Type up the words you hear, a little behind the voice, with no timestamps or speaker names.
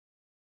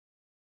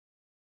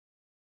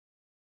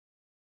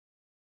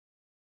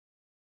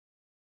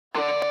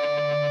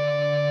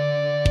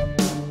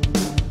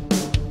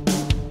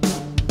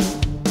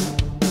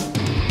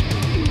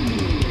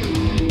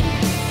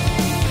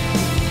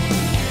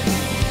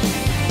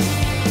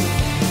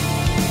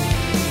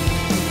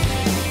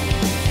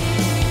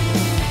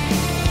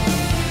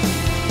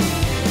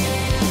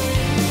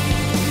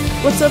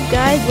What's up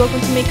guys, welcome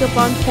to Makeup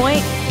on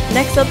Point.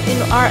 Next up in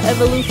our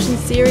evolution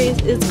series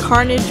is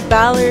Carnage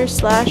Balor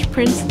 /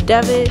 Prince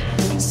Devitt.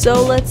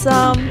 So let's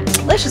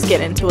just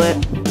get into it.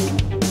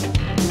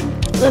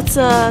 Let's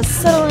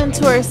settle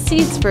into our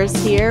seats first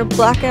here,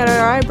 black out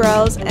our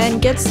eyebrows,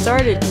 and get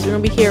started because we're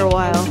gonna be here a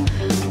while.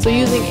 So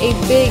using a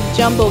big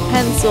jumbo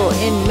pencil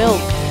in milk,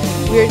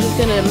 we're just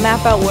gonna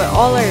map out where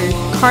all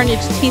our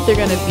Carnage teeth are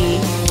gonna be.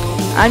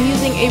 I'm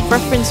using a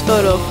reference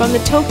photo from the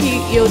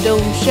Tokyo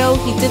Dome show.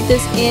 He did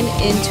this in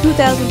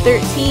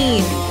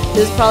 2013.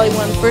 This is probably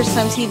one of the first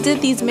times he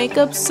did these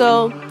makeups,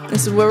 so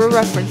this is where we're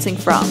referencing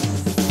from.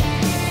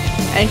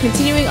 And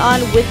continuing on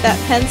with that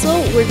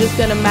pencil, we're just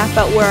going to map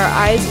out where our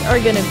eyes are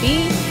going to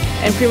be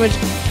and pretty much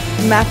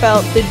map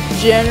out the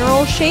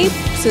general shape,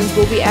 since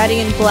we'll be adding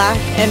in black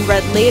and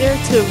red later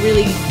to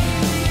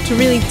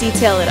really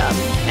detail it up.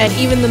 And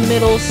even the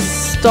middle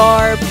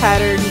star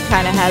pattern he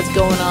kind of has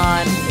going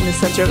on in the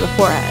center of the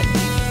forehead.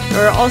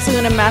 We're also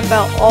going to map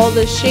out all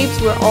the shapes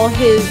where all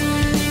his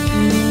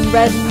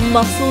red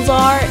muscles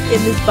are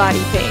in this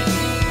body paint,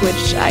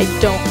 which I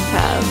don't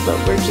have, but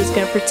we're just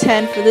going to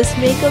pretend for this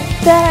makeup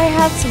that I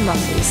have some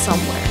muscles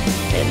somewhere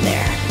in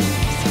there.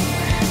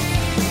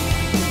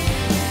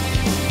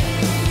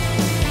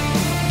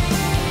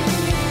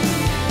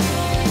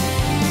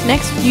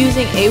 Next,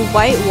 using a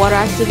white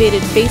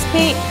water-activated face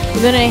paint,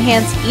 we're going to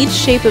enhance each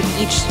shape of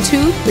each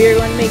tooth. We are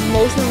going to make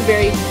most of them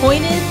very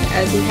pointed,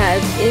 as he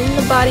has in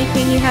the body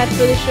paint he had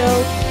for the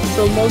show.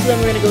 So most of them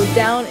are going to go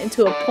down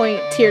into a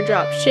point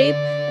teardrop shape,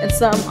 and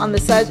some on the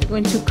sides are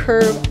going to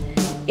curve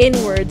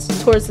inwards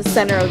towards the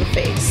center of the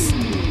face.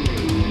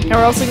 And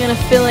we're also going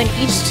to fill in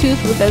each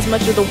tooth with as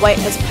much of the white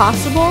as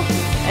possible,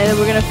 and then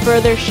we're going to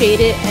further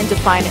shade it and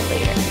define it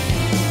later.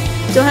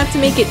 Don't have to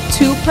make it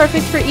too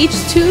perfect for each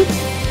tooth,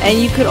 and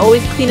you could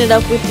always clean it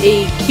up with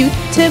a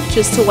Q-tip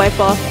just to wipe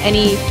off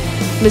any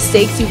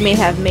mistakes you may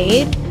have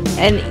made.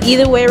 And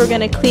either way, we're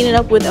going to clean it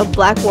up with a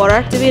black water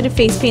activated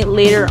face paint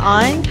later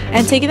on.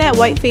 And taking that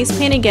white face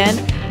paint again,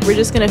 we're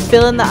just going to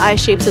fill in the eye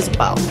shapes as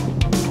well.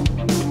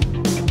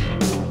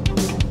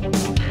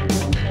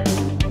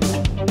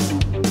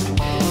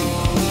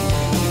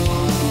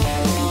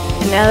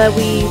 And now that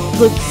we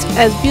looked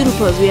as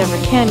beautiful as we ever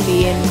can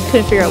be and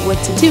couldn't figure out what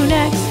to do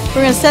next,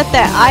 we're going to set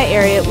that eye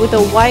area with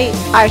a white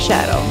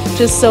eyeshadow,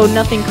 just so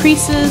nothing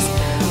creases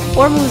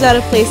or moves out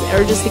of place,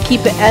 or just to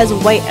keep it as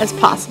white as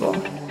possible.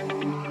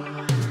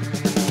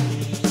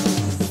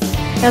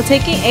 Now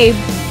taking a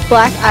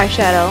black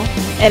eyeshadow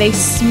and a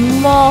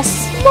small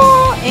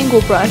angle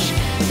brush,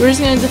 we're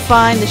just going to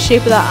define the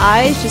shape of the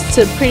eyes just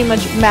to pretty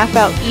much map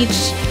out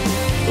each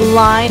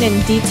line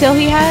and detail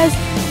he has.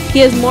 He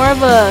has more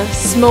of a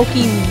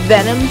smoky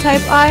venom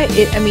type eye.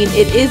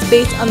 It is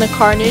based on the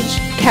Carnage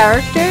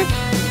character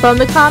from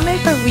the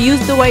comic. We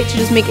used the white to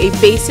just make a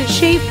basic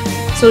shape.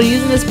 So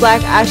using this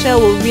black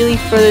eyeshadow will really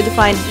further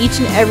define each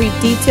and every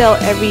detail,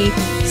 every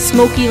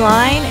smoky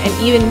line,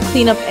 and even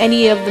clean up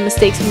any of the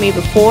mistakes we made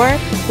before,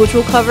 which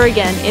we'll cover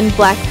again in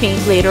black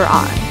paint later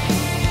on.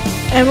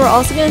 And we're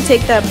also going to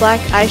take that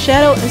black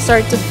eyeshadow and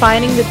start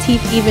defining the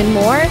teeth even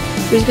more.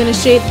 We're just going to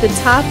shade the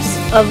tops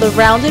of the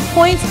rounded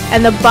points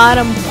and the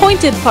bottom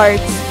pointed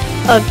parts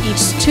of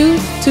each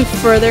tooth to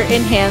further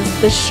enhance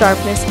the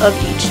sharpness of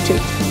each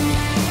tooth.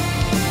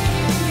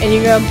 And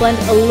you're going to blend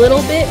a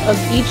little bit of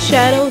each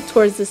shadow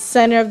towards the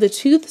center of the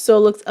tooth so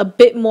it looks a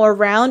bit more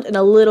round and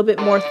a little bit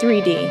more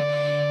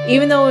 3D.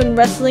 Even though in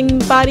wrestling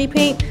body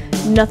paint,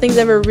 nothing's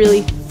ever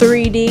really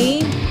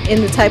 3D in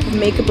the type of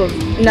makeup of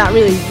not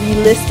really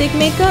realistic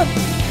makeup,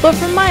 but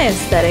for my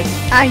aesthetic,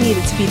 I need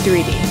it to be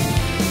 3D.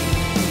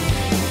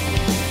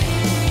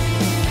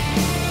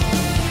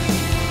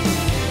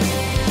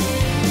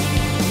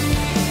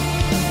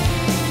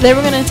 Then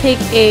we're going to take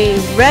a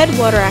red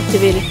water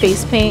activated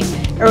face paint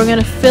and we're going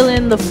to fill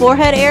in the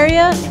forehead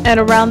area and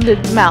around the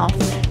mouth.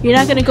 You're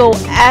not going to go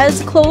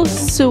as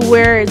close to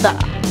where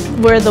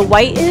the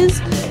white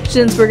is,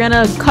 since we're going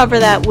to cover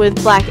that with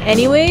black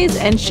anyways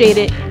and shade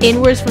it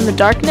inwards from the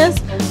darkness.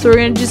 So we're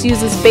going to just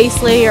use this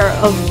base layer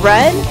of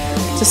red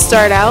to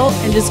start out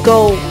and just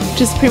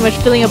pretty much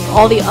filling up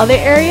all the other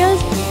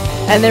areas,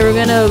 and then we're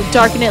going to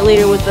darken it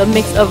later with a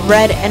mix of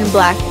red and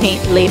black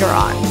paint later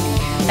on.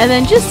 And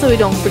then just so we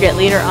don't forget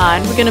later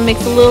on, we're going to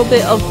mix a little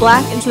bit of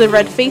black into the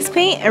red face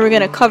paint, and we're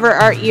going to cover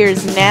our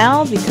ears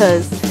now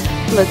because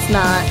let's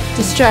not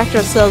distract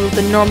ourselves with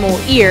the normal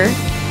ear.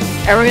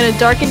 And we're going to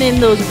darken in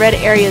those red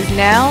areas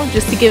now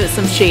just to give it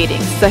some shading,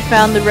 because I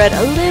found the red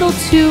a little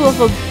too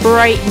of a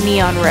bright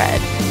neon red,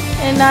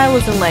 and I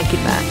wasn't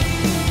liking that.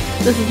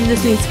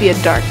 This needs to be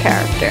a dark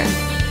character.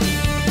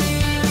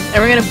 And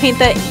we're going to paint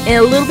that in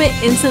a little bit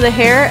into the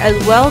hair as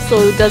well so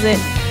it doesn't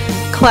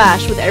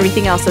clash with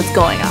everything else that's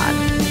going on.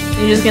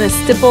 And you're just going to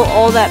stipple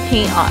all that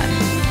paint on.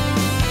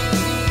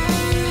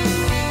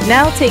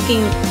 Now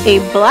taking a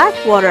black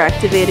water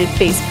activated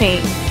face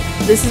paint,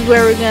 this is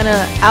where we're going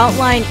to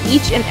outline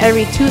each and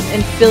every tooth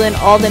and fill in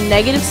all the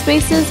negative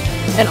spaces,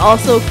 and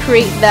also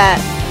create that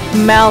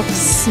mouth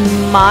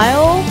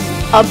smile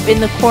up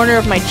in the corner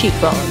of my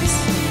cheekbones.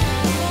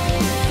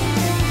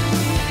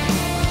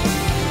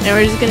 And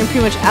we're just going to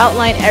pretty much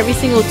outline every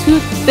single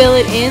tooth, fill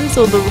it in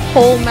so the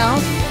whole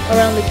mouth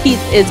around the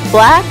teeth is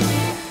black.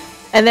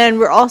 And then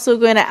we're also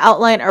going to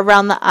outline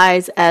around the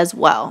eyes as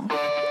well.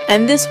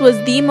 And this was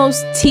the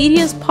most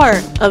tedious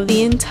part of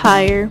the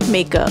entire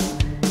makeup,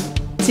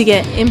 to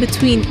get in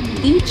between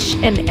each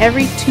and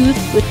every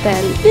tooth with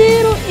that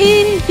little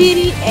itty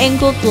bitty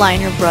angled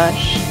liner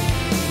brush.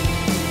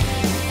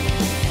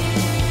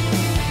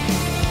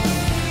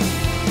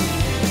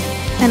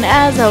 And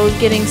as I was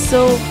getting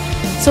so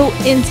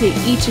into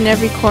each and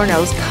every corner, I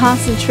was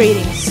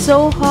concentrating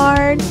so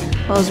hard.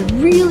 I was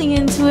really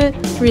into it,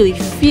 really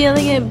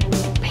feeling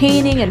it,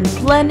 painting and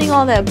blending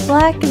all that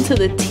black into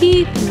the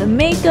teeth and the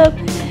makeup.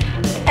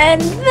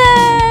 And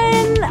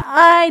then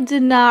I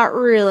did not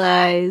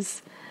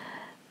realize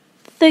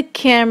the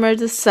camera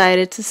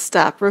decided to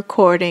stop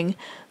recording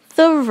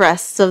the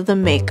rest of the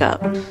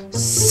makeup.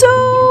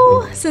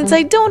 So since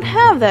I don't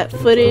have that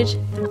footage,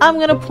 I'm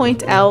gonna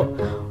point out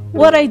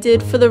what I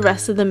did for the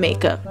rest of the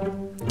makeup.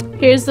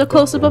 Here's the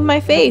close-up of my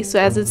face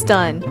as it's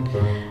done.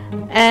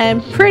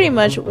 And pretty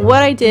much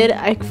what I did,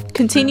 I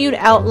continued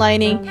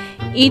outlining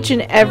each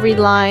and every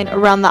line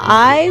around the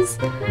eyes.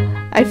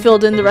 I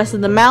filled in the rest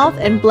of the mouth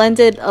and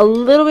blended a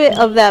little bit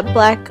of that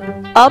black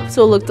up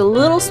so it looked a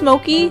little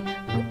smoky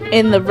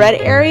in the red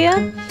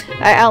area.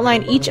 I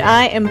outlined each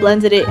eye and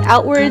blended it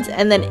outwards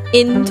and then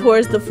in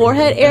towards the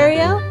forehead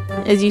area.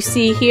 As you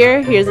see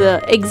here, here's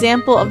an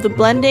example of the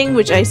blending,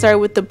 which I started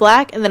with the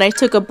black and then I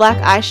took a black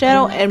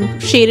eyeshadow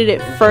and shaded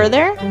it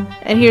further.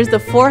 And here's the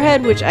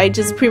forehead, which I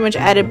just pretty much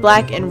added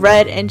black and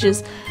red and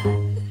just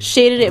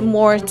shaded it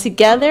more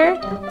together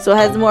so it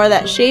has more of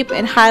that shape,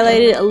 and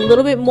highlighted a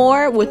little bit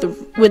more with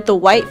the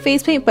white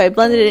face paint, but I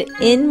blended it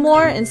in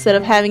more instead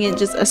of having it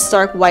just a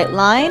stark white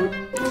line.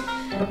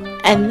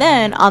 And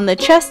then on the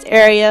chest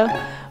area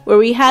where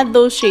we had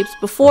those shapes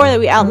before that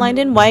we outlined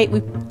in white,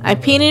 I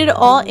painted it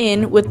all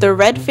in with the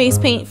red face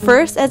paint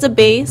first as a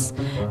base,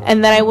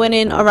 and then I went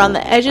in around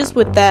the edges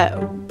with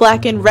that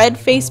black and red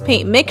face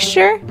paint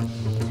mixture.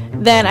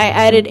 Then I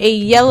added a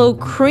yellow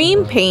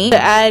cream paint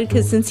to add,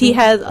 because since he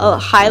has a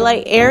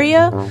highlight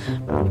area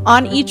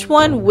on each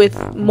one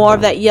with more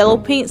of that yellow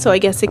paint, so I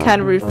guess it kind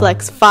of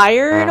reflects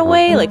fire in a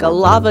way, like a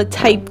lava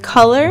type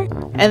color.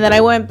 And then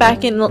I went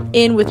back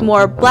in with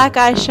more black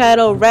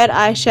eyeshadow, red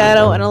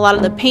eyeshadow, and a lot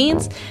of the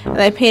paints,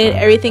 and I painted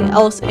everything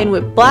else in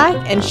with black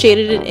and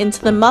shaded it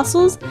into the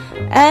muscles,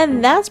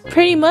 and that's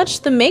pretty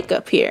much the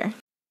makeup here.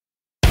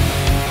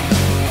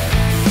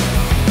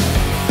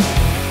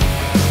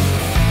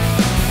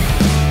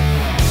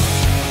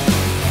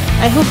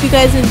 I hope you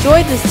guys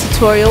enjoyed this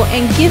tutorial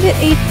and give it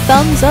a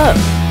thumbs up.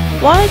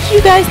 What did you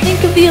guys think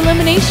of the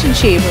Elimination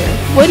Chamber?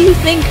 What do you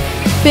think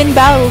Finn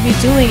Balor will be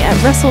doing at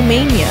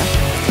Wrestlemania?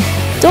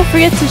 Don't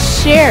forget to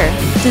share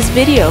this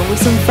video with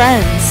some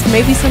friends,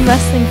 maybe some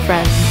wrestling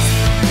friends.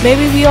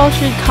 Maybe we all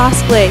should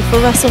cosplay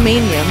for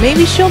Wrestlemania.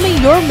 Maybe show me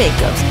your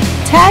makeups.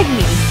 Tag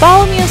me,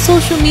 follow me on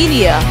social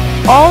media.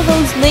 All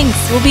those links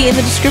will be in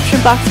the description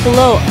box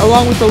below,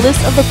 along with a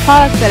list of the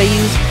products that I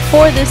use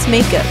for this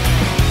makeup.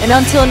 And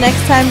until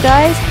next time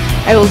guys,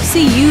 I will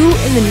see you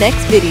in the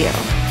next video.